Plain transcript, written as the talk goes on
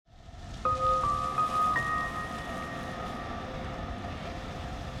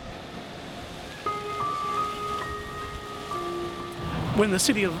When the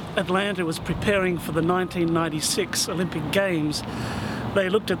city of Atlanta was preparing for the 1996 Olympic Games, they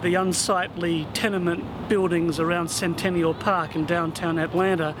looked at the unsightly tenement buildings around Centennial Park in downtown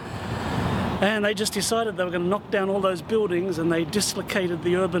Atlanta, and they just decided they were going to knock down all those buildings, and they dislocated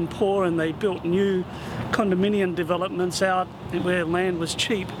the urban poor, and they built new condominium developments out where land was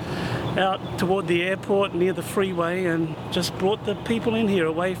cheap, out toward the airport near the freeway, and just brought the people in here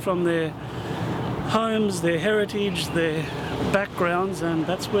away from their homes, their heritage, their backgrounds, and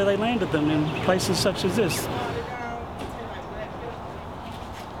that's where they landed them, in places such as this.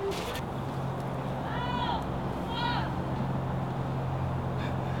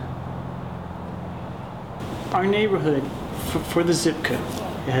 Our neighborhood, for the zip code,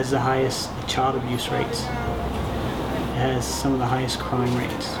 it has the highest child abuse rates. It has some of the highest crime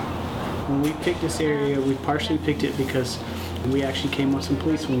rates. When we picked this area, we partially picked it because we actually came on some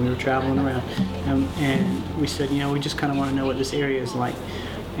police when we were traveling around, and we said, we just kind of want to know what this area is like.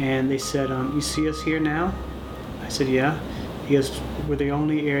 And they said, you see us here now? I said, yeah. He goes, we're the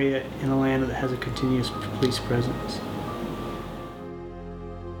only area in Atlanta that has a continuous police presence.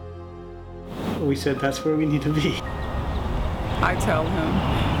 We said, that's where we need to be. I tell him,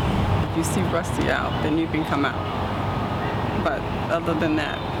 if you see Rusty out, then you can come out. But other than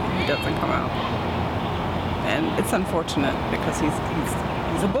that, he doesn't come out. And it's unfortunate because he's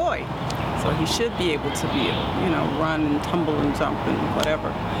a boy, so he should be able to run and tumble and jump and whatever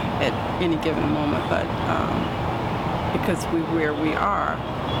at any given moment. But because where we are,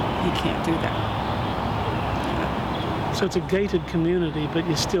 he can't do that. So it's a gated community, but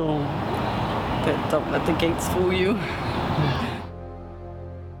you still... Don't let the gates fool you.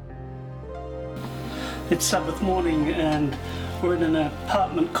 It's Sabbath morning, and we're in an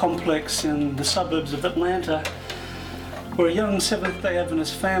apartment complex in the suburbs of Atlanta where a young Seventh-day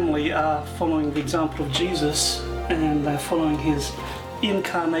Adventist family are following the example of Jesus, and they're following his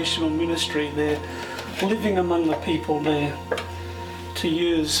incarnational ministry. They're living among the people. They're, to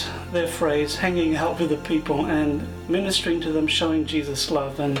use their phrase, hanging out with the people and ministering to them, showing Jesus'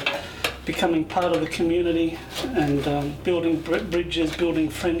 love and becoming part of the community, and building bridges, building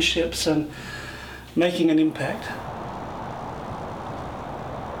friendships, and making an impact.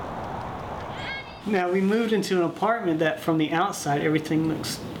 Now, we moved into an apartment that from the outside, everything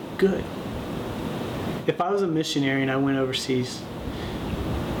looks good. If I was a missionary and I went overseas,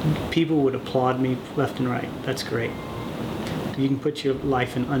 people would applaud me left and right. That's great. You can put your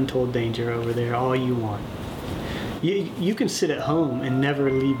life in untold danger over there all you want. You can sit at home and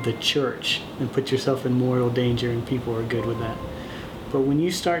never leave the church and put yourself in mortal danger, and people are good with that. But when you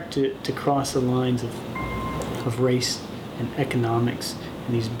start to cross the lines of race and economics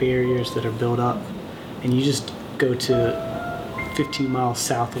and these barriers that are built up, and you just go to 15 miles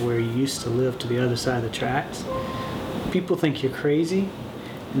south of where you used to live to the other side of the tracks, people think you're crazy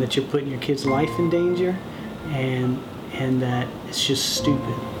and that you're putting your kid's life in danger, and that it's just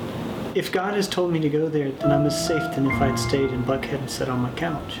stupid. If God has told me to go there, then I'm as safe than if I'd stayed in Buckhead and sat on my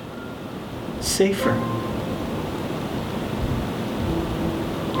couch. Safer.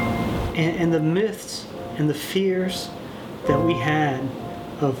 And the myths and the fears that we had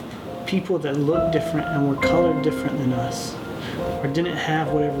of people that looked different and were colored different than us, or didn't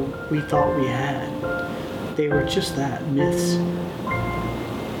have whatever we thought we had, they were just that, myths.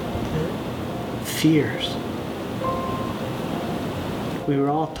 Fears. We were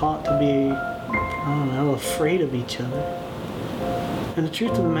all taught to be, afraid of each other. And the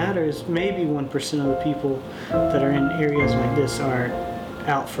truth of the matter is, maybe 1% of the people that are in areas like this are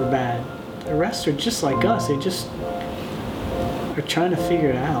out for bad. The rest are just like us. They just are trying to figure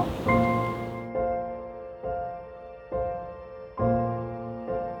it out.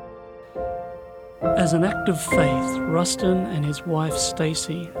 As an act of faith, Rustin and his wife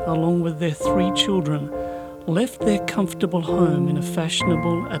Stacy, along with their 3 children, left their comfortable home in a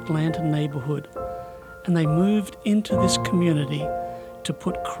fashionable Atlanta neighborhood, and they moved into this community to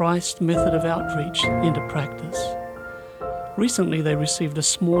put Christ's method of outreach into practice. Recently, they received a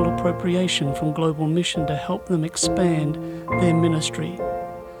small appropriation from Global Mission to help them expand their ministry.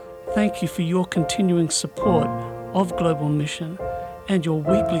 Thank you for your continuing support of Global Mission and your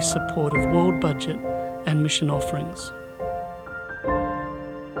weekly support of World Budget and mission offerings.